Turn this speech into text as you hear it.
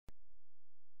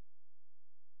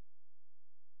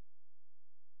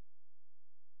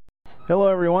Hello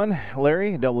everyone,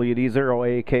 Larry,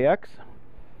 WD0AKX,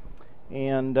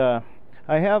 and I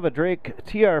have a Drake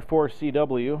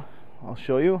TR-4Cw, I'll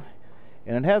show you,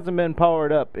 and it hasn't been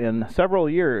powered up in several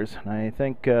years. And I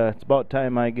think it's about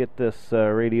time I get this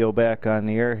radio back on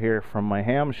the air here from my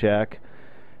ham shack.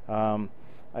 I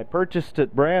purchased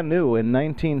it brand new in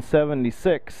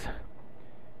 1976,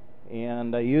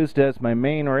 and I used it as my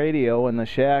main radio in the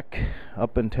shack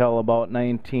up until about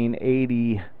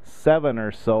 1987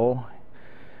 or so.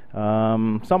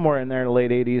 Somewhere in there, the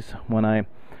late 80s, when I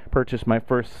purchased my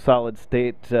first solid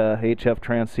state HF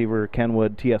transceiver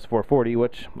Kenwood TS440,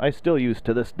 which I still use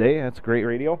to this day. That's a great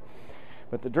radio.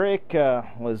 But the Drake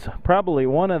was probably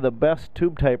one of the best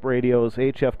tube type radios,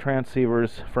 HF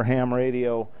transceivers for ham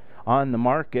radio on the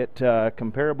market,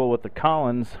 comparable with the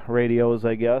Collins radios,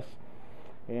 I guess.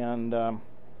 And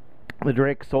the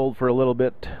Drake sold for a little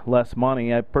bit less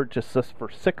money. I purchased this for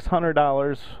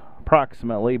 $600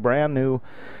 approximately, brand new,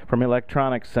 from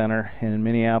Electronics Center in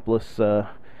Minneapolis,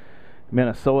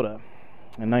 Minnesota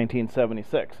in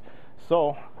 1976.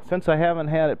 So since I haven't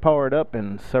had it powered up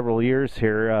in several years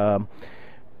here,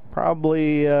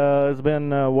 probably it's been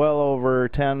well over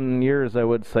 10 years, I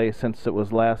would say, since it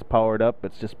was last powered up.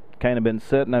 It's just kind of been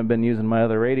sitting. I've been using my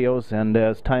other radios, and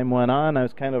as time went on, I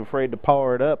was kind of afraid to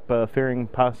power it up, fearing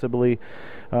possibly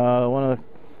one of the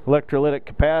electrolytic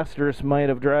capacitors might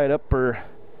have dried up or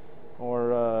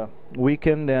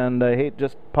weakened, and I hate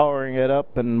just powering it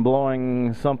up and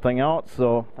blowing something out.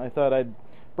 So I thought I'd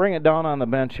bring it down on the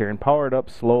bench here and power it up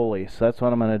slowly. So that's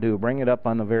what I'm going to do, bring it up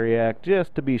on the Variac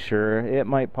just to be sure. It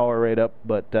might power right up,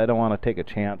 but I don't want to take a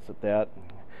chance at that.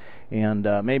 And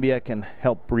maybe I can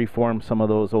help reform some of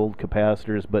those old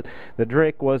capacitors. But the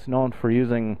Drake was known for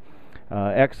using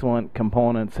excellent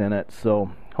components in it,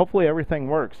 so hopefully everything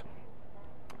works.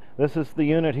 This is the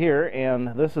unit here, and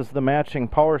this is the matching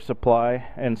power supply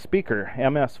and speaker,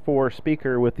 MS4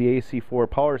 speaker with the AC4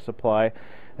 power supply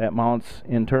that mounts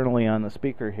internally on the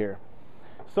speaker here.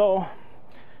 So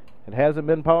it hasn't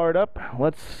been powered up.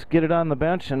 Let's get it on the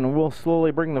bench and we'll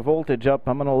slowly bring the voltage up.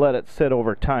 I'm going to let it sit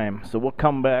over time, so we'll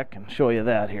come back and show you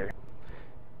that here.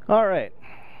 Alright,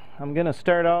 I'm going to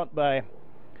start out by,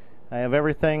 I have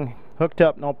everything hooked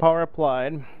up, no power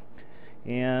applied,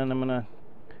 and I'm going to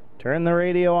turn the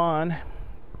radio on,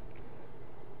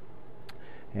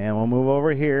 and we'll move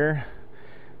over here.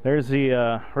 There's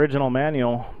the original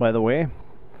manual, by the way,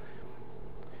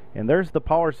 and there's the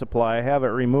power supply. I have it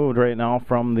removed right now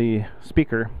from the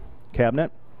speaker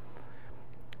cabinet,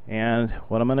 and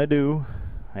what I'm going to do,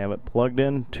 I have it plugged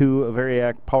into a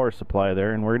Variac power supply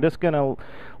there, and we're just going to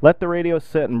let the radio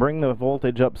sit and bring the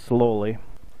voltage up slowly.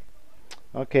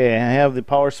 Okay, I have the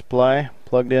power supply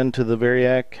plugged into the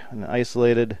Variac, an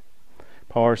isolated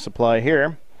power supply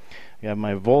here. I have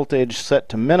my voltage set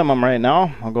to minimum right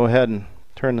now. I'll go ahead and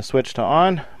turn the switch to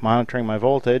on, monitoring my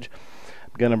voltage.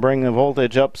 I'm going to bring the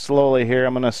voltage up slowly here.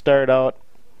 I'm going to start out,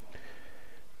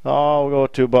 I'll go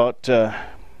to about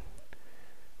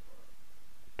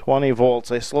 20 volts.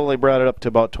 I slowly brought it up to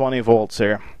about 20 volts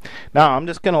here. Now I'm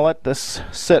just going to let this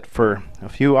sit for a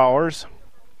few hours,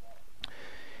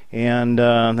 and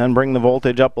then bring the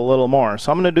voltage up a little more.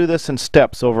 So I'm going to do this in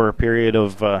steps over a period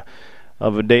of a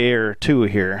day or two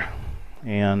here,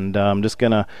 and I'm just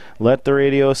gonna let the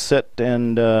radio sit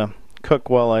and cook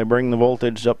while I bring the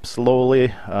voltage up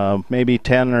slowly, maybe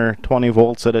 10 or 20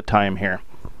 volts at a time here.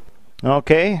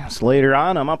 Okay, so later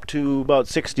on I'm up to about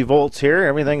 60 volts here.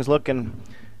 Everything's looking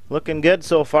good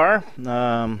so far.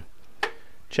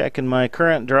 Checking my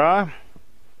current draw,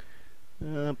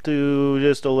 up to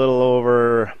just a little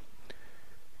over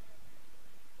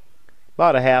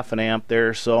about a half an amp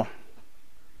there. So,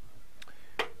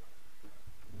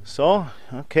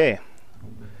 okay,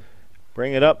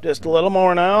 bring it up just a little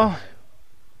more now.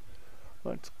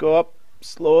 Let's go up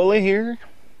slowly here.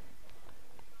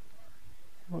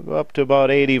 We'll go up to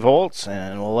about 80 volts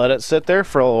and we'll let it sit there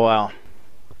for a little while.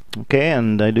 Okay,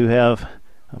 and I do have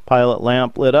a pilot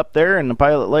lamp lit up there, and the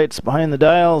pilot lights behind the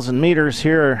dials and meters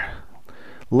here are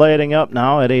lighting up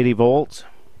now at 80 volts.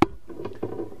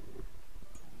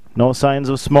 No signs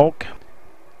of smoke.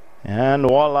 And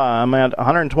voila, I'm at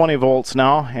 120 volts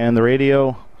now, and the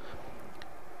radio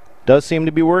does seem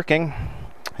to be working.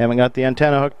 Haven't got the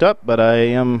antenna hooked up, but I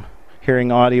am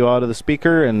hearing audio out of the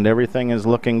speaker, and everything is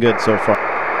looking good so far.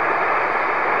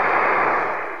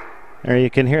 There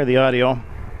you can hear the audio.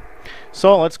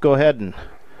 So let's go ahead and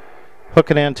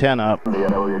hook an antenna up.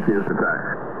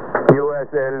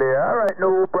 Alright,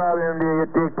 no problem there, you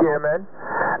take care, man.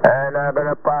 And I'm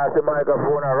gonna pass the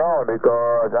microphone around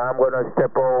because I'm gonna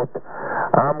step out. Because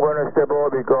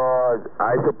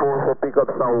I'm supposed to pick up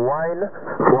some wine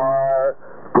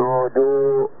to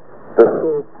do the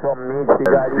soup from Nietzsche.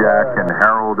 Jack and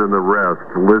Harold and the rest,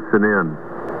 listen in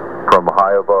from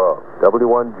high above.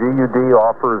 W1GUD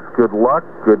offers good luck,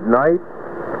 good night,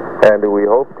 and we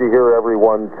hope to hear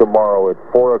everyone tomorrow at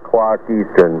 4 o'clock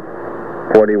Eastern,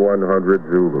 2100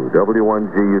 Zulu.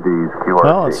 W1GUD's QRT.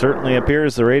 Well, it certainly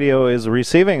appears the radio is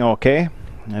receiving okay.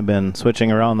 I've been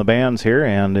switching around the bands here,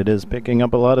 and it is picking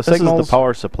up a lot of signals. This is the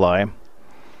power supply.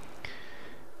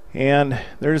 And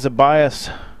there's a bias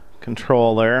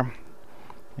control there,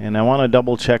 and I want to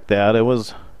double check that. It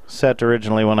was set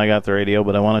originally when I got the radio,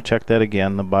 but I want to check that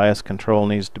again. The bias control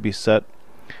needs to be set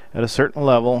at a certain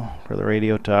level for the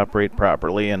radio to operate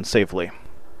properly and safely.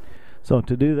 So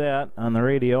to do that on the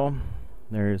radio,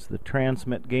 there's the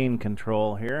transmit gain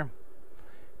control here,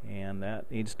 and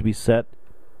that needs to be set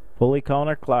fully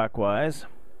counterclockwise.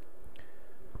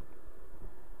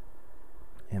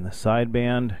 And the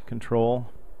sideband control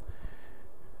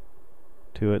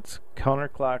to its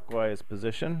counterclockwise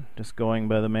position, just going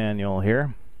by the manual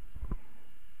here.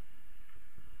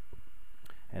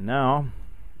 And now,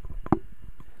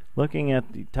 looking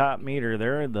at the top meter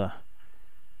there, the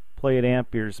plate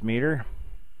amperes meter,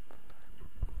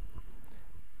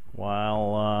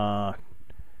 while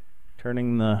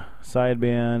turning the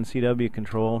sideband CW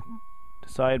control to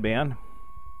sideband,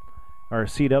 or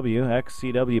CW,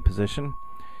 XCW position,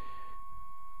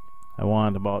 I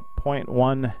want about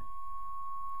 0.1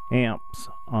 amps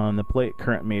on the plate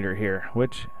current meter here,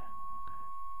 which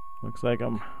looks like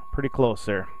I'm pretty close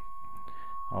there.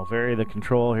 I'll vary the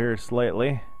control here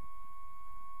slightly.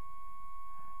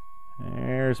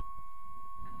 There's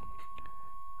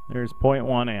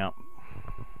 0.1 amp.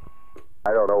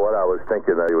 I don't know what I was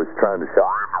thinking. I was trying to show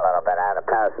a little bit out of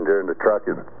passenger in the truck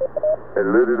and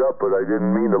lit it up, but I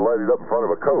didn't mean to light it up in front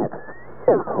of a coat.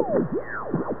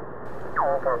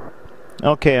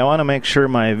 Okay, I want to make sure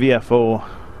my VFO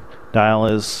dial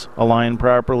is aligned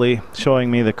properly, showing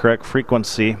me the correct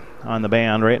frequency on the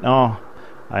band. Right now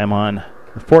I'm on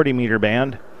the 40 meter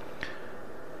band,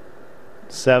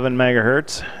 7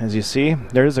 megahertz. As you see,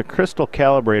 there's a crystal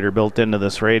calibrator built into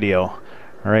this radio.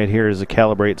 Right here is a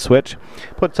calibrate switch.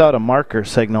 Puts out a marker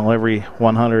signal every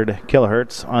 100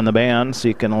 kilohertz on the band so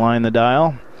you can align the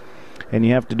dial, and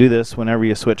you have to do this whenever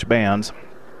you switch bands.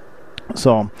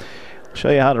 So I'll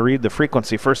show you how to read the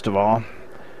frequency. First of all,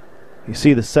 you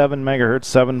see the 7 megahertz,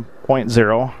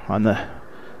 7.0 on the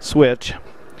switch.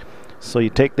 So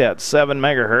you take that 7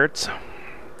 megahertz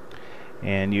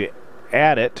and you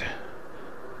add it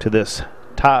to this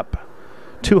top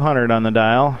 200 on the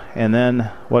dial, and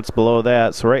then what's below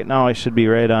that. So right now I should be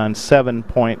right on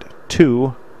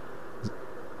 7.200,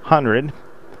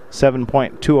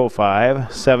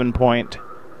 7.205,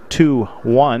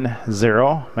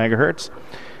 7.210 megahertz.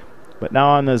 But now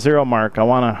on the 0 mark, I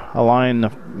want to align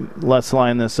let's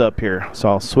line this up here. So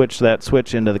I'll switch that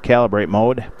switch into the calibrate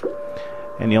mode,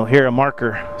 and you'll hear a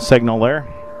marker signal there.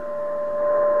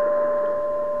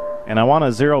 And I want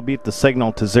to 0 beat the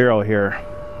signal to 0 here.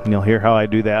 And you'll hear how I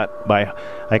do that by,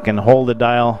 I can hold the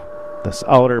dial, this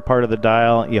outer part of the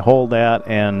dial, you hold that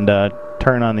and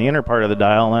turn on the inner part of the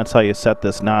dial, and that's how you set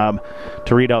this knob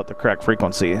to read out the correct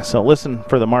frequency. So listen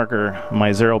for the marker,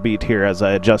 my 0 beat here as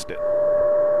I adjust it.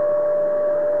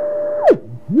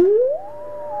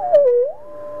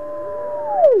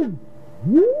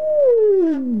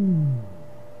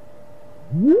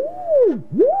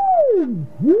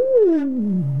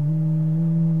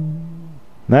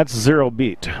 That's 0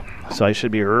 beat, so I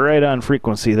should be right on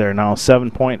frequency there now,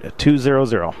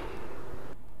 7.200.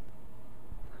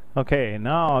 Okay,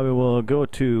 now I will go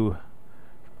to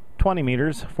 20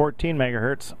 meters, 14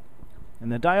 megahertz,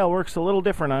 and the dial works a little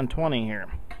different on 20 here.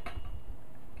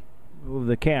 Move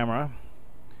the camera.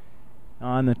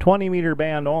 On the 20 meter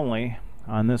band only,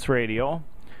 on this radio,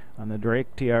 on the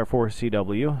Drake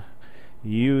TR-4Cw,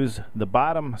 use the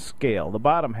bottom scale, the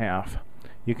bottom half.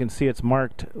 You can see it's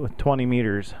marked with 20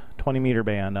 meters, 20 meter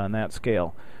band on that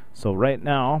scale. So right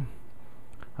now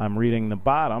I'm reading the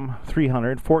bottom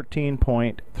 300,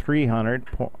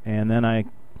 14.300, and then I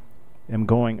am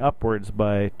going upwards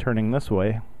by turning this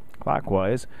way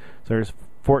clockwise. So there's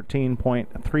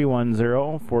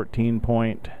 14.310,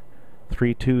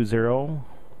 14.320,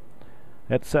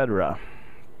 etc.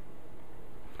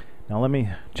 Now let me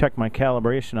check my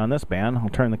calibration on this band. I'll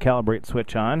turn the calibrate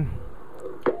switch on.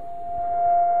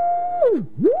 You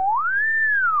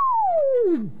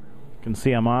can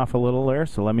see I'm off a little there,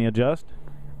 so let me adjust.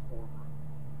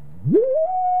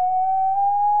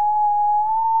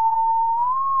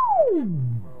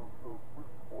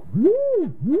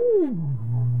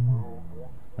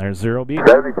 There's 0 beat.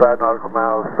 75 nautical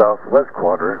miles southwest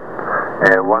quadrant.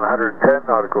 and 110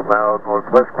 nautical miles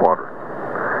northwest quadrant.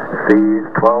 Seas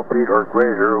 12 feet or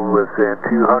greater within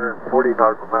 240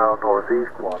 nautical miles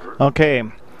northeast quadrant. Okay,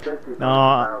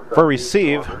 now for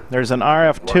receive, there's an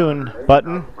RF tune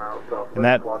button, and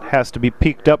that has to be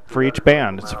peaked up for each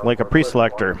band. It's like a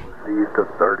pre-selector. Seas to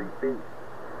 30 feet.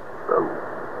 So,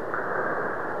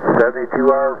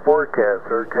 72-hour forecast,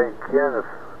 Hurricane Kenneth.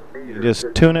 You just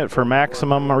tune it for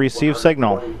maximum receive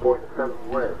signal.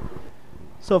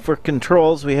 So for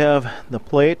controls, we have the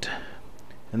plate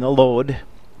and the load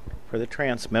for the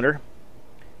transmitter,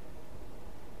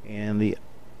 and the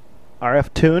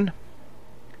RF tune,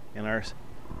 and our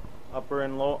upper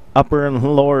and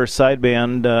lower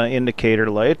sideband indicator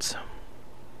lights,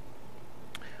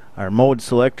 our mode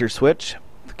selector switch,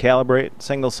 the calibrate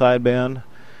single sideband,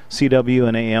 CW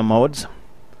and AM modes,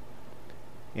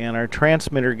 and our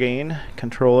transmitter gain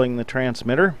controlling the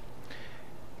transmitter,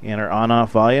 and our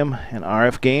on-off volume and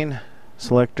RF gain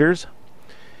selectors,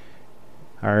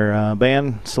 our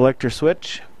band selector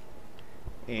switch,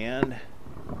 and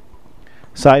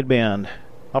sideband,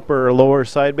 upper or lower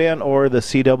sideband, or the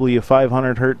CW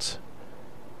 500 Hertz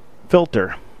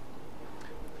filter.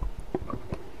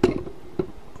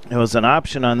 It was an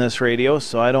option on this radio,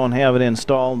 so I don't have it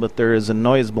installed, but there is a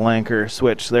noise blanker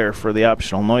switch there for the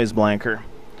optional noise blanker,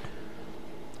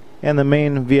 and the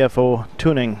main VFO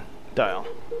tuning dial.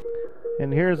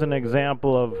 And here's an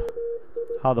example of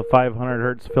how the 500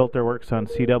 Hertz filter works on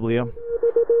CW.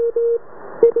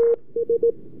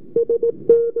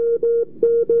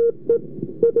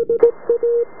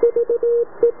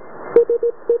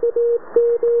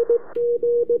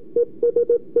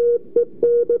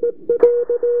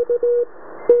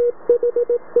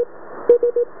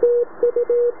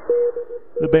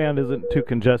 The band isn't too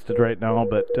congested right now,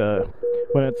 but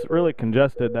when it's really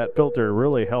congested, that filter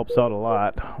really helps out a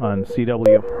lot on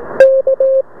CW.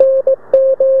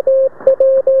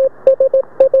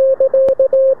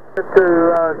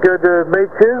 Good to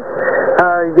meet you.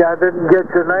 I didn't get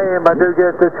your name. I do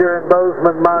get that you're in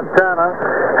Bozeman, Montana.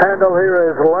 Handle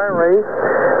here is Larry.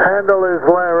 Handle is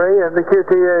Larry, and the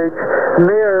QTH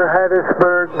near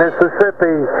Hattiesburg,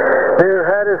 Mississippi. Near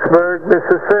Hattiesburg,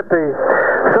 Mississippi.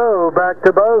 So, back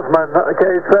to Bozeman.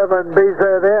 K7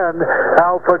 BZN,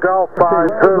 Alpha Golf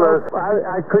 5 Zulu.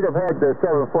 I could have had the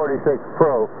 746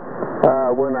 Pro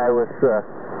when I was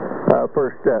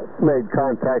first made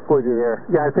contact with you there.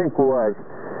 Yeah, I think it was,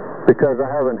 because I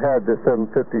haven't had the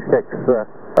 756.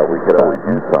 We could always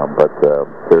use some, but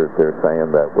they're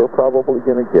saying that we're probably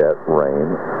going to get rain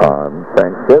on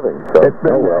Thanksgiving. So it's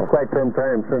been quite some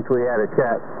time since we had a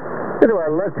chat. Anyway,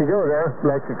 I'll let you go there,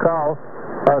 let you call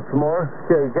some more.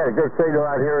 Yeah, you got a good signal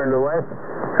out here in the west,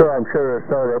 so I'm sure there's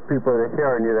some other people that are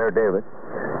hearing you there, David.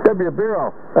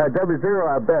 W0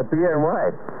 BNY.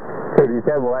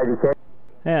 KD7YDK.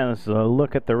 And this is a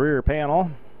look at the rear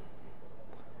panel.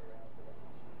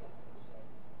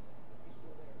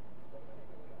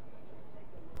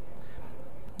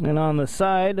 And on the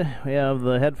side, we have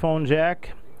the headphone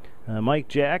jack, a mic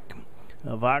jack,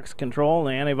 a Vox control,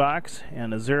 an anti-Vox,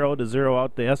 and a 0 to 0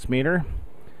 out the S meter,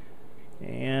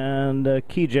 and a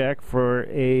key jack for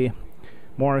a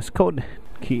Morse code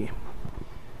key.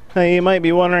 Now you might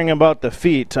be wondering about the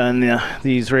feet on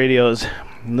these radios.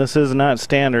 This is not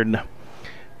standard.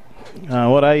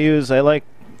 What I use, I like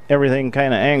everything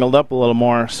kind of angled up a little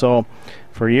more, so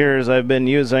for years I've been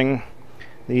using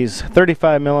these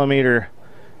 35mm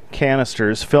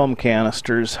canisters, film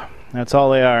canisters. That's all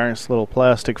they are, it's little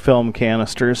plastic film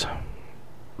canisters.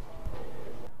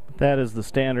 That is the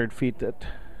standard feet that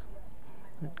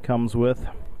it comes with.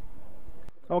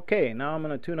 Okay, now I'm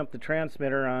going to tune up the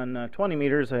transmitter on 20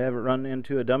 meters. I have it run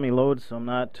into a dummy load, so I'm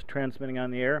not transmitting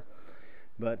on the air.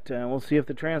 But we'll see if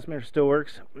the transmitter still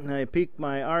works. I peaked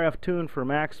my RF tune for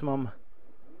maximum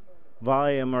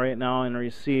volume right now and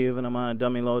receive, and I'm on a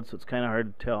dummy load, so it's kind of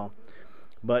hard to tell.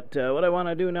 But what I want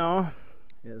to do now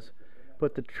is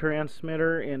put the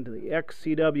transmitter into the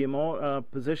XCW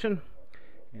position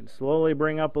and slowly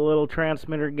bring up a little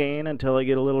transmitter gain until I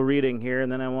get a little reading here,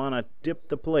 and then I want to dip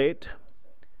the plate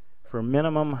for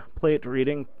minimum plate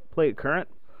reading, plate current.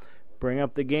 Bring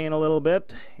up the gain a little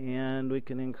bit, and we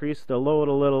can increase the load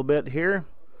a little bit here,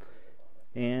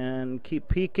 and keep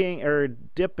peaking or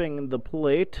dipping the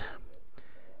plate.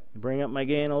 Bring up my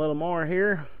gain a little more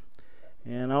here,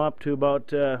 and I'm up to about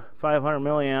 500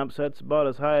 milliamps. That's about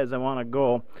as high as I want to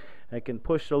go. I can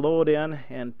push the load in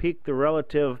and peak the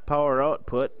relative power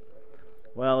output,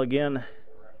 while again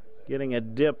getting a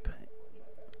dip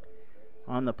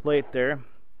on the plate there,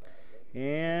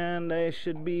 and I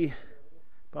should be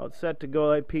about set to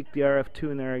go. I peaked the RF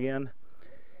tune there again,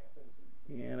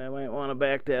 And I might want to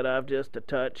back that off just a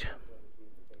touch.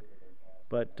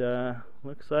 But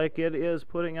looks like it is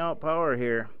putting out power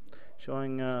here,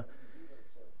 showing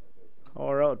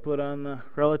power output on the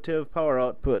relative power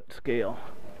output scale.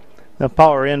 The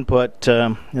power input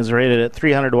is rated at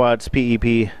 300 watts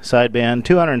PEP sideband,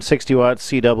 260 watts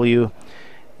CW,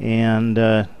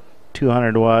 and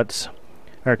 200 watts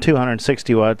or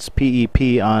 260 watts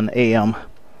PEP on AM.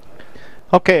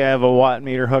 Okay, I have a watt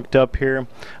meter hooked up here.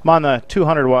 I'm on the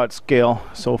 200 watt scale,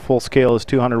 so full scale is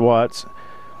 200 watts.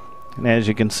 And as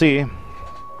you can see,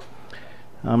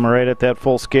 I'm right at that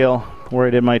full scale where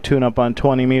I did my tune-up on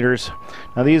 20 meters.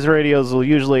 Now these radios will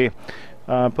usually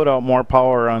put out more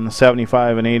power on the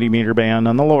 75 and 80 meter band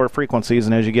on the lower frequencies,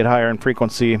 and as you get higher in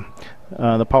frequency,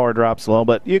 the power drops a little.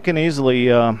 But you can easily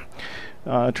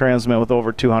transmit with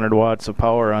over 200 watts of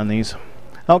power on these.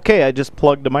 Okay, I just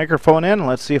plugged the microphone in.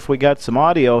 Let's see if we got some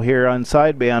audio here on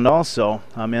sideband also.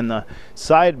 I'm in the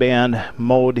sideband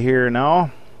mode here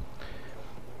now,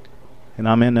 and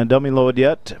I'm in a dummy load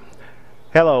yet.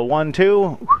 Hello, 1 2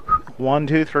 1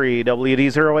 2 3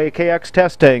 WD0AKX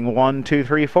testing 1 2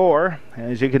 3 4.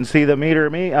 As you can see the meter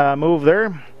move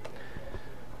there.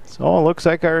 So it looks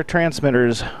like our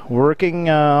transmitter's working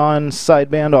on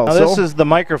sideband also. Now this is the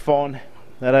microphone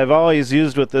that I've always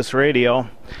used with this radio.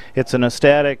 It's an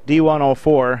static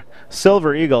D104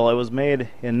 Silver Eagle. It was made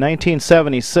in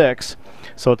 1976,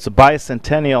 so it's a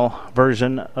bicentennial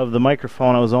version of the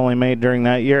microphone. It was only made during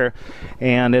that year,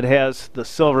 and it has the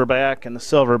silver back and the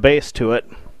silver base to it.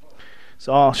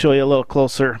 So I'll show you a little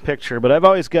closer picture, but I've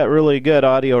always got really good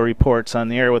audio reports on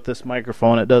the air with this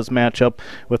microphone. It does match up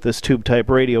with this tube type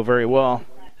radio very well.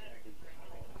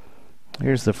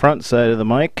 Here's the front side of the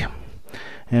mic.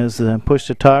 Has the push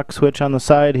to talk switch on the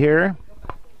side here,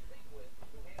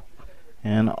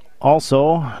 and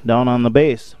also down on the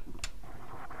base.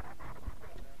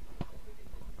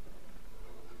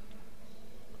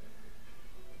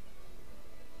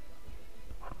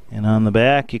 And on the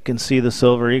back you can see the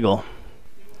Silver Eagle.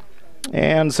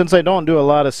 And since I don't do a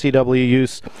lot of CW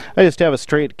use, I just have a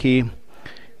straight key,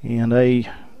 and I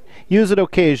use it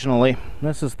occasionally.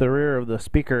 This is the rear of the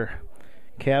speaker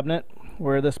cabinet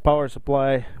where this power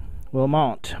supply will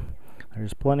mount.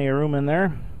 There's plenty of room in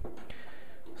there,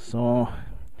 so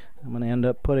I'm going to end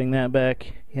up putting that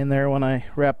back in there when I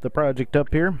wrap the project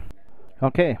up here.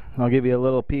 Okay, I'll give you a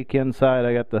little peek inside.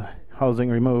 I got the housing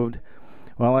removed.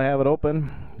 While I have it open,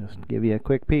 just give you a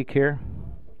quick peek here.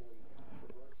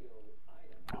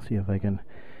 See if I can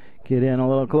get in a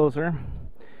little closer.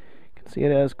 You can see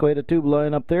it has quite a tube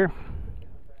line up there.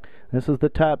 This is the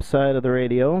top side of the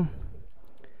radio,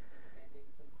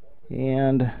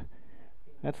 and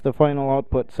that's the final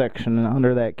output section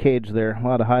under that cage there. A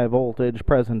lot of high voltage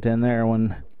present in there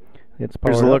when it's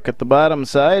powered. Here's a look at the bottom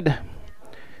side.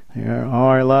 There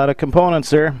are a lot of components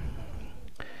there.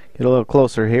 Get a little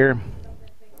closer here.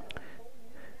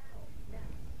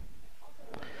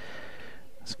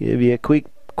 Let's give you a quick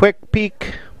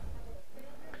peek.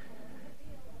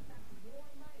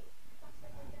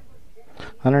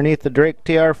 Underneath the Drake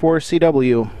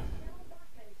TR-4Cw.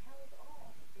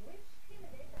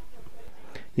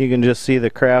 You can just see the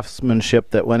craftsmanship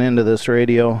that went into this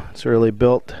radio. It's really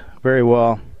built very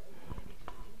well.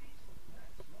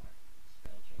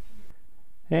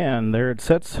 And there it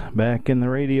sits back in the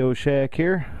Radio Shack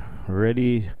here,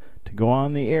 ready to go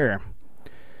on the air.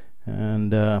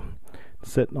 And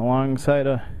sitting alongside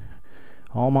of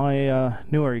all my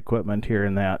newer equipment here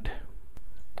in that.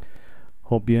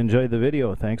 Hope you enjoyed the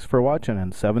video. Thanks for watching,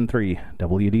 and 7.3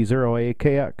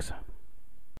 WD0AKX.